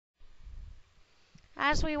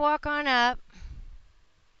As we walk on up,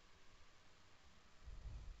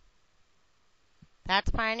 that's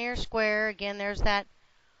Pioneer Square. Again, there's that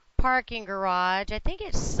parking garage. I think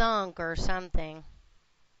it's sunk or something.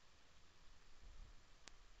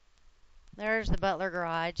 There's the Butler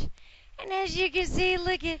Garage. And as you can see,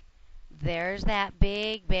 there's that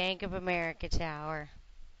big Bank of America tower.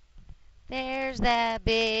 There's that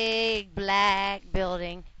big black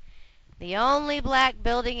building. The only black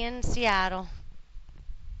building in Seattle.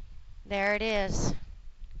 There it is.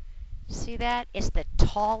 See that? It's the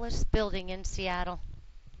tallest building in Seattle.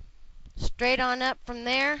 Straight on up from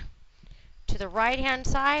there to the right-hand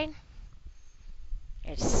side,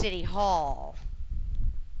 it's City Hall.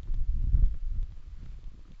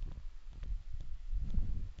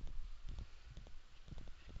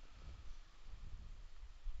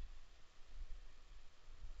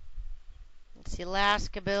 It's the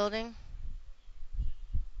Alaska building.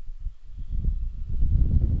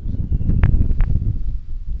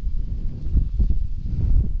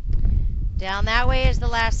 Down that way is the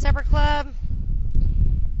Last Supper Club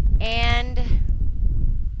and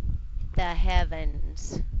the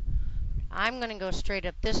Heavens. I'm going to go straight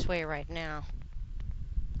up this way right now.